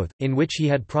coronation oath, in which he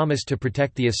had promised to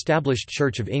protect the established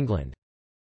Church of England.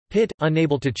 Pitt,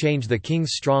 unable to change the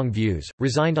king's strong views,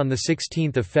 resigned on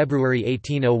 16 February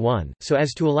 1801, so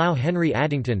as to allow Henry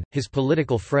Addington, his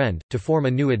political friend, to form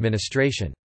a new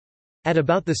administration. At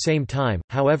about the same time,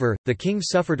 however, the king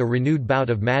suffered a renewed bout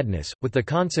of madness, with the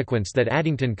consequence that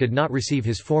Addington could not receive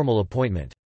his formal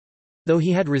appointment. Though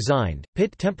he had resigned,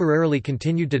 Pitt temporarily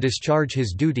continued to discharge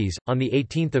his duties. On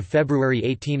 18 February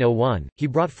 1801, he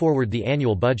brought forward the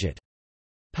annual budget.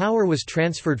 Power was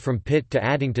transferred from Pitt to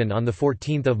Addington on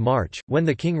 14 March. When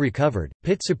the king recovered,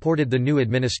 Pitt supported the new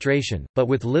administration, but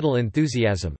with little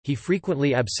enthusiasm. He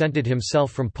frequently absented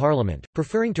himself from Parliament,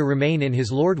 preferring to remain in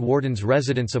his Lord Warden's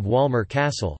residence of Walmer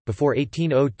Castle, before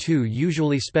 1802,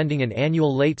 usually spending an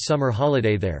annual late summer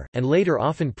holiday there, and later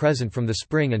often present from the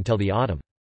spring until the autumn.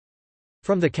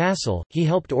 From the castle, he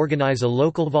helped organize a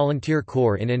local volunteer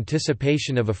corps in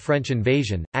anticipation of a French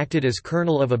invasion, acted as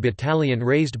colonel of a battalion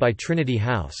raised by Trinity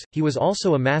House. He was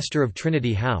also a master of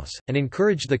Trinity House, and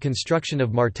encouraged the construction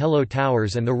of Martello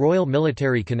Towers and the Royal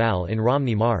Military Canal in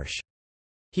Romney Marsh.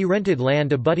 He rented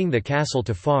land abutting the castle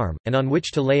to farm, and on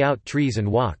which to lay out trees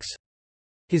and walks.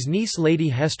 His niece Lady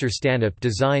Hester Stanhope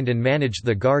designed and managed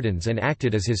the gardens and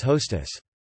acted as his hostess.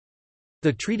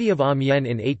 The Treaty of Amiens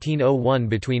in 1801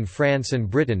 between France and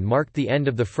Britain marked the end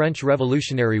of the French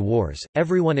Revolutionary Wars.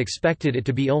 Everyone expected it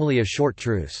to be only a short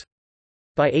truce.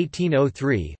 By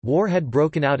 1803, war had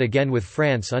broken out again with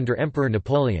France under Emperor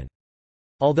Napoleon.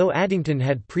 Although Addington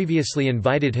had previously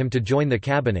invited him to join the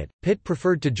cabinet, Pitt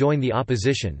preferred to join the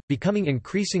opposition, becoming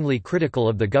increasingly critical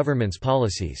of the government's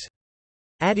policies.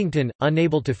 Addington,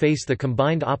 unable to face the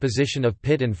combined opposition of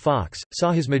Pitt and Fox,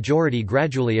 saw his majority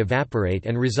gradually evaporate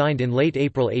and resigned in late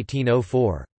April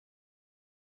 1804.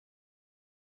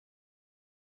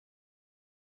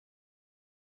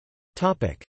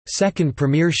 Second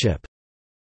premiership.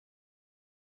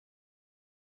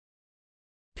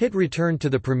 Pitt returned to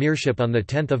the premiership on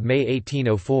 10 May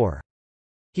 1804.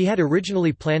 He had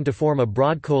originally planned to form a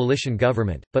broad coalition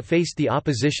government, but faced the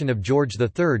opposition of George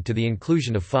III to the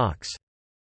inclusion of Fox.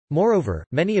 Moreover,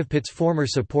 many of Pitt's former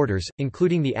supporters,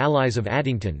 including the allies of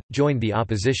Addington, joined the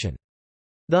opposition.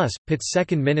 Thus, Pitt's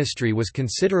second ministry was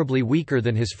considerably weaker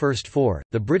than his first four.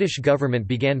 The British government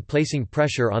began placing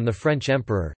pressure on the French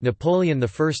Emperor, Napoleon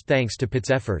I. Thanks to Pitt's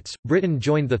efforts, Britain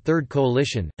joined the Third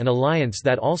Coalition, an alliance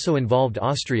that also involved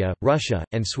Austria, Russia,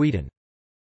 and Sweden.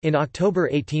 In October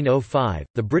 1805,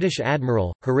 the British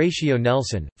Admiral, Horatio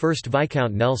Nelson, 1st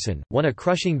Viscount Nelson, won a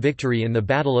crushing victory in the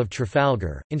Battle of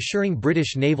Trafalgar, ensuring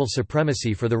British naval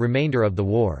supremacy for the remainder of the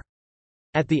war.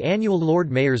 At the annual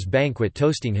Lord Mayor's banquet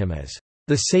toasting him as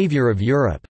the "Saviour of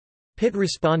Europe," Pitt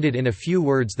responded in a few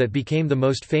words that became the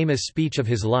most famous speech of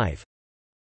his life.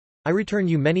 "I return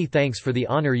you many thanks for the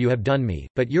honour you have done me,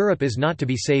 but Europe is not to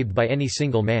be saved by any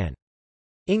single man.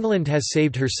 England has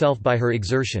saved herself by her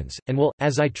exertions, and will,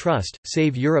 as I trust,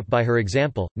 save Europe by her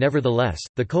example. Nevertheless,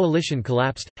 the coalition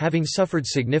collapsed, having suffered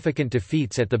significant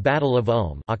defeats at the Battle of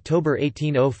Ulm (October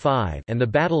 1805) and the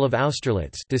Battle of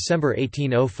Austerlitz (December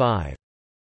 1805).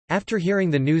 After hearing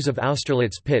the news of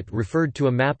Austerlitz, Pitt referred to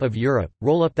a map of Europe.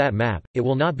 Roll up that map, it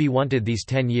will not be wanted these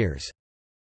 10 years.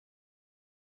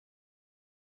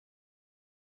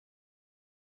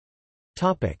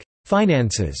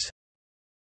 Finances.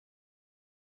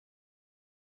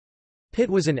 Pitt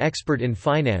was an expert in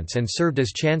finance and served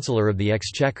as Chancellor of the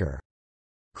Exchequer.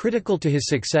 Critical to his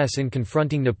success in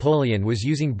confronting Napoleon was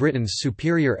using Britain's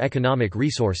superior economic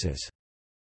resources.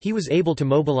 He was able to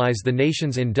mobilize the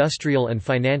nation's industrial and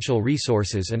financial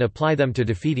resources and apply them to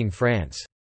defeating France.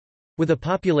 With a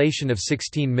population of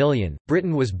 16 million,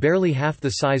 Britain was barely half the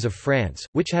size of France,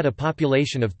 which had a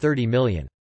population of 30 million.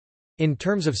 In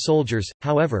terms of soldiers,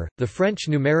 however, the French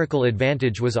numerical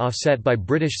advantage was offset by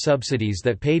British subsidies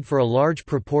that paid for a large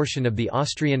proportion of the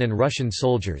Austrian and Russian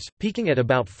soldiers, peaking at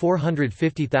about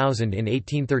 450,000 in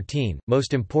 1813.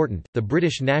 Most important, the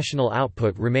British national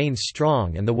output remained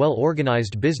strong and the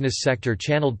well-organized business sector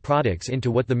channeled products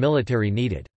into what the military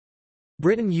needed.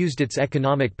 Britain used its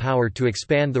economic power to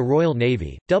expand the Royal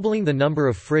Navy, doubling the number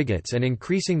of frigates and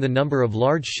increasing the number of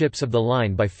large ships of the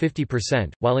line by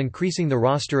 50%, while increasing the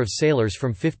roster of sailors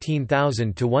from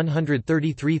 15,000 to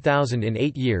 133,000 in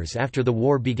 8 years after the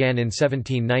war began in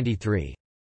 1793.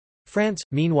 France,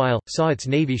 meanwhile, saw its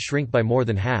navy shrink by more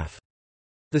than half.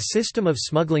 The system of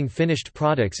smuggling finished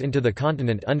products into the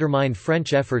continent undermined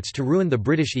French efforts to ruin the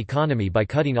British economy by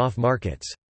cutting off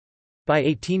markets. By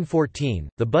 1814,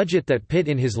 the budget that Pitt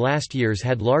in his last years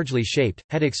had largely shaped,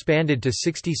 had expanded to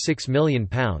 £66 million,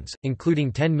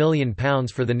 including £10 million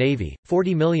for the Navy,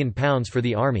 £40 million for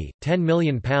the Army, £10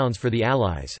 million for the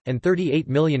Allies, and £38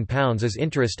 million as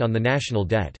interest on the national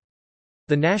debt.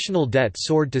 The national debt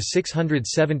soared to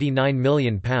 £679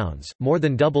 million, more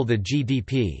than double the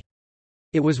GDP.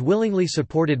 It was willingly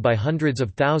supported by hundreds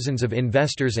of thousands of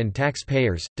investors and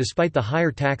taxpayers, despite the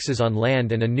higher taxes on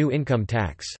land and a new income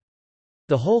tax.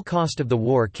 The whole cost of the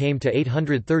war came to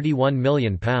 £831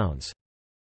 million.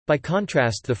 By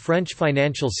contrast, the French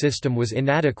financial system was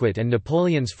inadequate and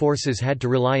Napoleon's forces had to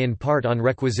rely in part on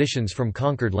requisitions from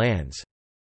conquered lands.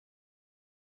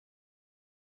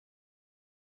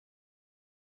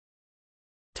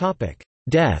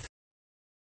 Death.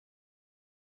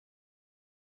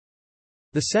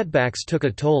 The setbacks took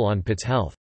a toll on Pitt's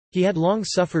health. He had long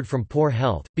suffered from poor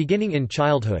health, beginning in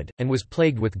childhood, and was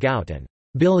plagued with gout and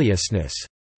biliousness,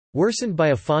 worsened by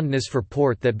a fondness for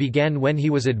port that began when he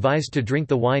was advised to drink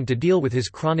the wine to deal with his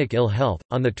chronic ill health.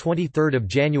 On 23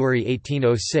 January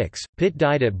 1806, Pitt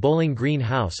died at Bowling Green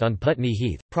House on Putney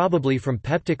Heath, probably from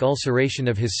peptic ulceration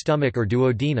of his stomach or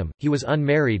duodenum. He was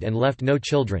unmarried and left no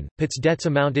children. Pitt's debts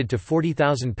amounted to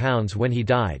 £40,000 when he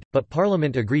died, but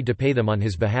Parliament agreed to pay them on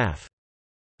his behalf.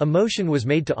 A motion was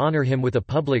made to honour him with a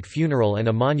public funeral and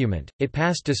a monument. It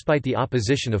passed despite the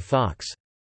opposition of Fox.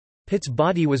 Pitt's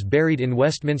body was buried in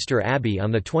Westminster Abbey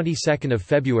on the 22nd of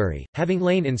February, having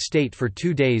lain in state for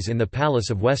 2 days in the Palace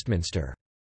of Westminster.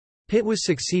 Pitt was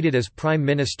succeeded as Prime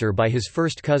Minister by his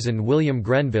first cousin William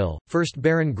Grenville, 1st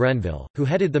Baron Grenville, who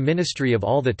headed the Ministry of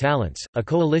All the Talents, a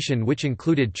coalition which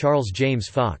included Charles James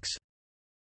Fox.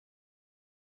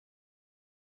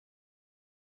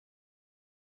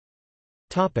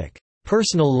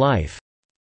 Personal life.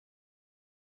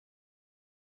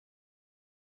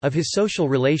 Of his social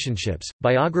relationships,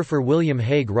 biographer William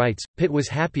Hague writes, Pitt was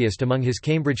happiest among his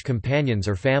Cambridge companions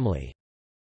or family.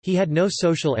 He had no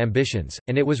social ambitions,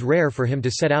 and it was rare for him to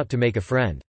set out to make a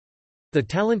friend. The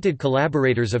talented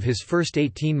collaborators of his first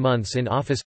 18 months in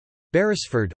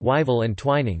office—Beresford, Wyville and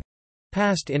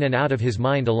Twining—passed in and out of his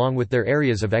mind along with their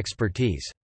areas of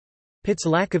expertise. Pitt's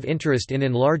lack of interest in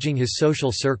enlarging his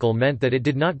social circle meant that it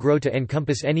did not grow to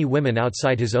encompass any women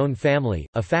outside his own family,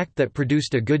 a fact that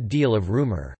produced a good deal of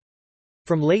rumor.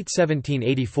 From late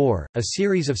 1784, a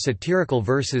series of satirical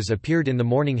verses appeared in the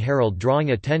Morning Herald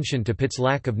drawing attention to Pitt's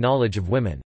lack of knowledge of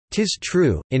women. "'Tis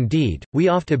true, indeed, we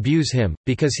oft abuse him,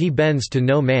 because he bends to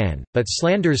no man, but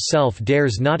slander's self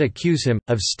dares not accuse him,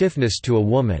 of stiffness to a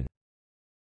woman."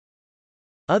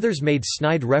 Others made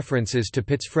snide references to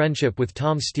Pitt's friendship with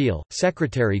Tom Steele,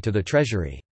 Secretary to the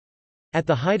Treasury. At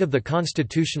the height of the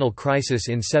constitutional crisis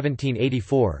in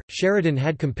 1784, Sheridan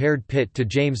had compared Pitt to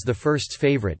James I's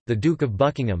favourite, the Duke of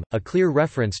Buckingham, a clear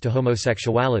reference to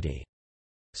homosexuality.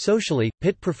 Socially,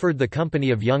 Pitt preferred the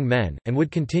company of young men, and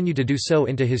would continue to do so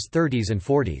into his 30s and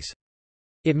 40s.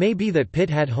 It may be that Pitt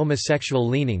had homosexual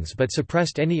leanings but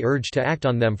suppressed any urge to act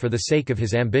on them for the sake of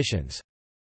his ambitions.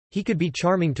 He could be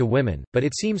charming to women, but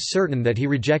it seems certain that he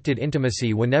rejected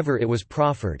intimacy whenever it was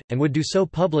proffered, and would do so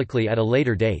publicly at a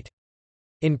later date.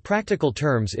 In practical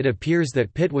terms, it appears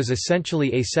that Pitt was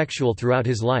essentially asexual throughout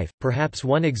his life, perhaps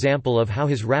one example of how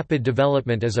his rapid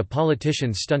development as a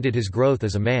politician stunted his growth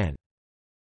as a man.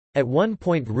 At one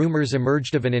point rumors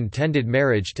emerged of an intended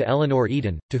marriage to Eleanor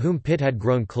Eaton, to whom Pitt had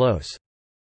grown close.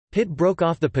 Pitt broke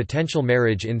off the potential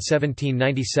marriage in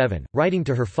 1797, writing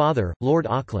to her father, Lord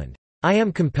Auckland, "I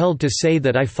am compelled to say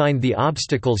that I find the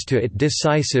obstacles to it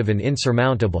decisive and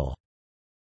insurmountable."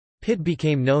 Pitt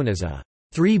became known as a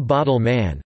three-bottle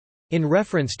man, in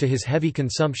reference to his heavy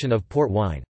consumption of port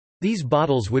wine. These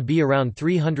bottles would be around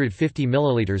 350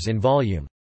 milliliters in volume.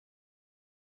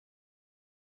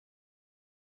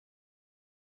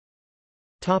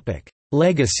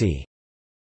 Legacy.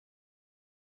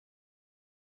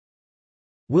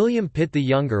 William Pitt the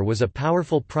Younger was a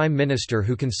powerful prime minister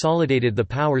who consolidated the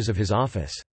powers of his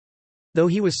office. Though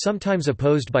he was sometimes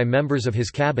opposed by members of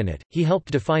his cabinet, he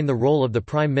helped define the role of the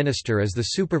Prime Minister as the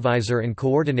supervisor and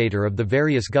coordinator of the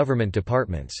various government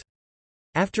departments.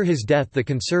 After his death, the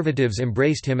Conservatives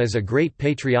embraced him as a great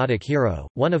patriotic hero.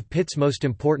 One of Pitt's most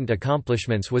important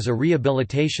accomplishments was a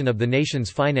rehabilitation of the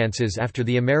nation's finances after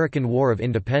the American War of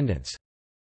Independence.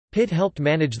 Pitt helped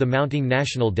manage the mounting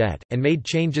national debt, and made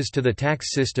changes to the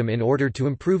tax system in order to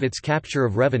improve its capture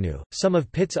of revenue. Some of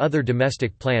Pitt's other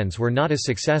domestic plans were not as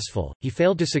successful. He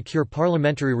failed to secure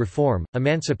parliamentary reform,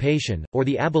 emancipation, or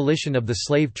the abolition of the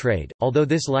slave trade, although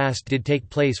this last did take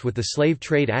place with the Slave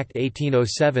Trade Act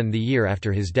 1807 the year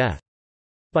after his death.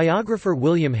 Biographer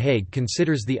William Hague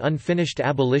considers the unfinished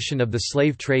abolition of the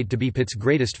slave trade to be Pitt's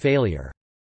greatest failure.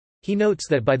 He notes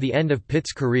that by the end of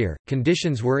Pitt's career,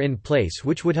 conditions were in place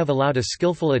which would have allowed a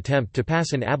skillful attempt to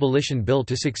pass an abolition bill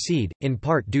to succeed, in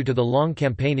part due to the long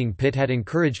campaigning Pitt had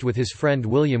encouraged with his friend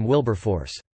William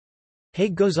Wilberforce.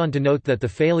 Hague goes on to note that the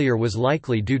failure was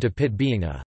likely due to Pitt being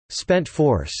a spent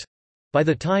force by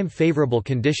the time favorable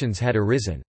conditions had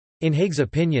arisen. In Hague's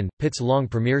opinion, Pitt's long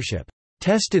premiership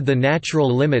tested the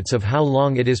natural limits of how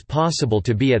long it is possible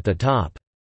to be at the top.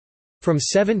 From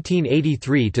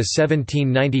 1783 to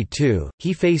 1792,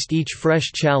 he faced each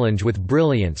fresh challenge with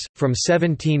brilliance. From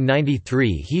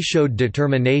 1793 he showed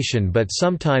determination but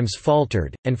sometimes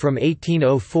faltered, and from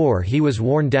 1804 he was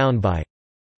worn down by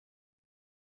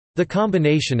the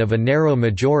combination of a narrow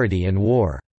majority and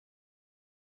war.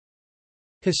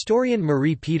 Historian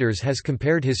Marie Peters has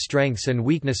compared his strengths and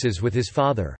weaknesses with his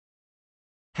father.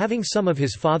 Having some of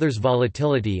his father's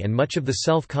volatility and much of the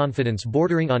self-confidence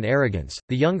bordering on arrogance,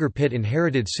 the younger Pitt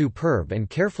inherited superb and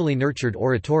carefully nurtured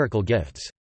oratorical gifts.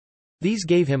 These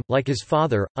gave him, like his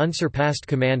father, unsurpassed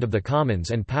command of the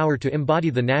Commons and power to embody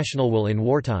the national will in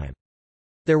wartime.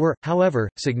 There were, however,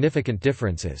 significant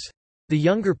differences. The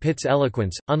younger Pitt's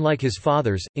eloquence, unlike his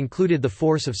father's, included the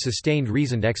force of sustained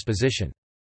reasoned exposition.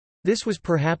 This was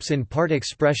perhaps in part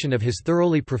expression of his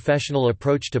thoroughly professional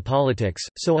approach to politics,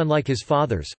 so unlike his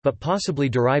father's, but possibly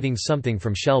deriving something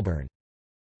from Shelburne.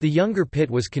 The younger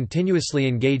Pitt was continuously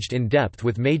engaged in depth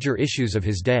with major issues of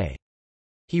his day.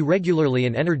 He regularly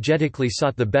and energetically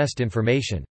sought the best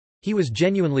information. He was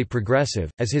genuinely progressive,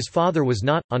 as his father was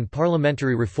not, on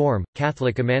parliamentary reform,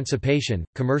 Catholic emancipation,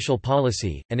 commercial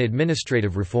policy, and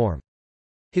administrative reform.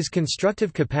 His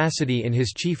constructive capacity in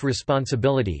his chief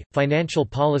responsibility, financial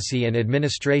policy and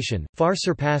administration, far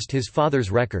surpassed his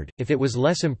father's record, if it was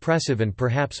less impressive and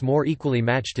perhaps more equally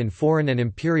matched in foreign and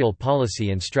imperial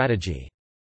policy and strategy.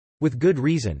 With good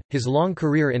reason, his long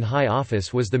career in high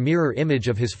office was the mirror image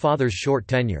of his father's short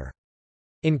tenure.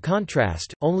 In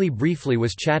contrast, only briefly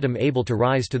was Chatham able to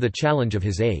rise to the challenge of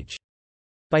his age.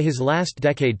 By his last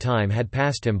decade time had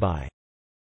passed him by.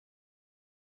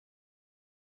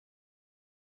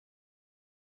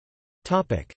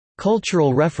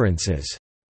 Cultural references.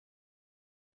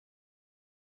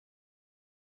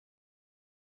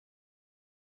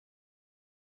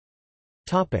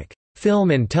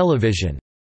 Film and television.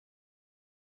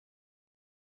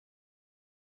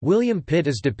 William Pitt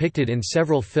is depicted in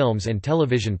several films and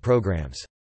television programs.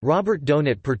 Robert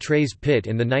Donat portrays Pitt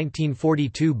in the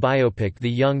 1942 biopic The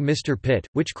Young Mr. Pitt,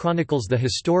 which chronicles the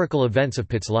historical events of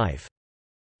Pitt's life.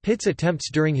 Pitt's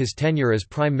attempts during his tenure as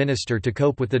Prime Minister to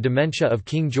cope with the dementia of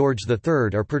King George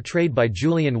III are portrayed by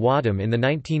Julian Wadham in the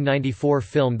 1994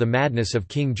 film The Madness of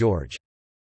King George.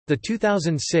 The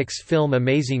 2006 film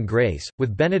Amazing Grace,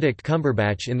 with Benedict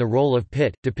Cumberbatch in the role of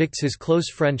Pitt, depicts his close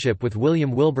friendship with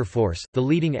William Wilberforce, the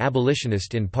leading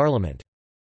abolitionist in Parliament.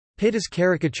 Pitt is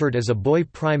caricatured as a boy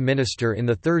prime minister in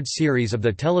the third series of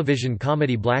the television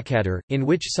comedy Blackadder, in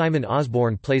which Simon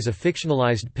Osborn plays a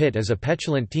fictionalized Pitt as a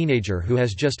petulant teenager who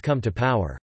has just come to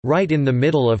power. right in the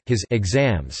middle of his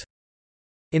exams.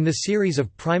 In the series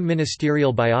of prime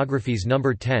ministerial biographies No.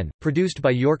 10, produced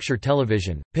by Yorkshire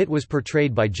Television, Pitt was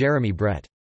portrayed by Jeremy Brett.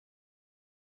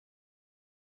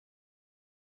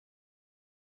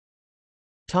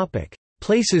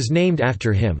 Places named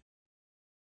after him.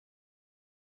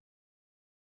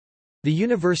 The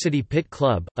University Pitt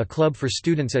Club, a club for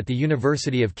students at the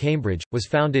University of Cambridge, was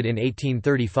founded in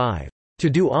 1835, "to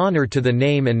do honour to the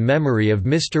name and memory of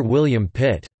Mr. William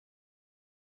Pitt."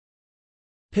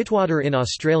 Pittwater in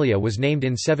Australia was named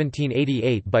in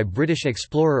 1788 by British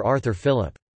explorer Arthur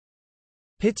Phillip.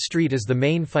 Pitt Street is the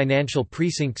main financial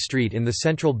precinct street in the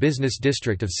central business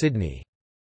district of Sydney.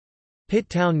 Pitt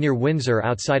Town near Windsor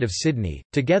outside of Sydney,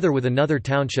 together with another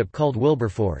township called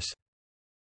Wilberforce.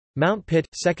 Mount Pitt,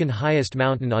 second highest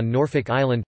mountain on Norfolk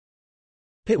Island.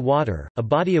 Pitt Water, a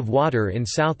body of water in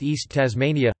southeast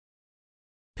Tasmania.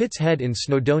 Pitt's Head in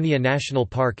Snowdonia National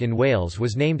Park in Wales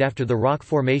was named after the rock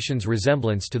formation's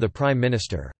resemblance to the Prime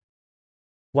Minister.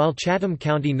 While Chatham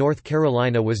County, North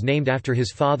Carolina was named after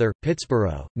his father,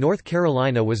 Pittsboro, North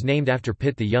Carolina was named after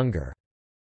Pitt the Younger.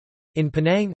 In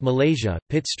Penang, Malaysia,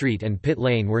 Pitt Street and Pitt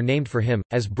Lane were named for him,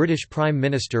 as British Prime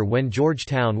Minister when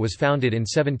Georgetown was founded in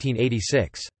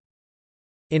 1786.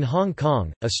 In Hong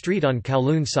Kong, a street on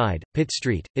Kowloon Side, Pitt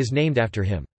Street, is named after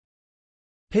him.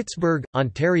 Pittsburgh,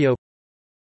 Ontario.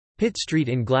 Pitt Street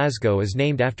in Glasgow is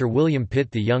named after William Pitt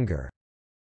the Younger.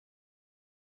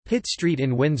 Pitt Street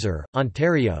in Windsor,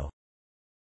 Ontario.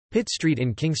 Pitt Street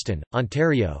in Kingston,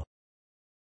 Ontario.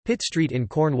 Pitt Street in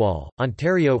Cornwall,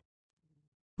 Ontario.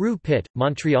 Rue Pitt,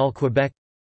 Montreal, Quebec.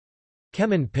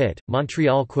 Kemin Pitt,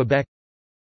 Montreal, Quebec.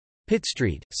 Pitt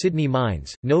Street, Sydney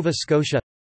Mines, Nova Scotia.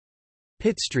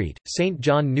 Pitt Street, St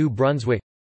John, New Brunswick.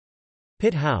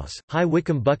 Pitt House, High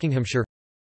Wycombe, Buckinghamshire.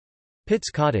 Pitt's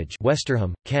Cottage,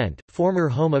 Westerham, Kent, former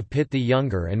home of Pitt the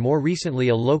Younger and more recently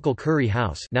a local curry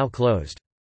house, now closed.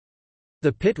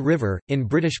 The Pitt River, in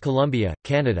British Columbia,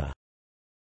 Canada.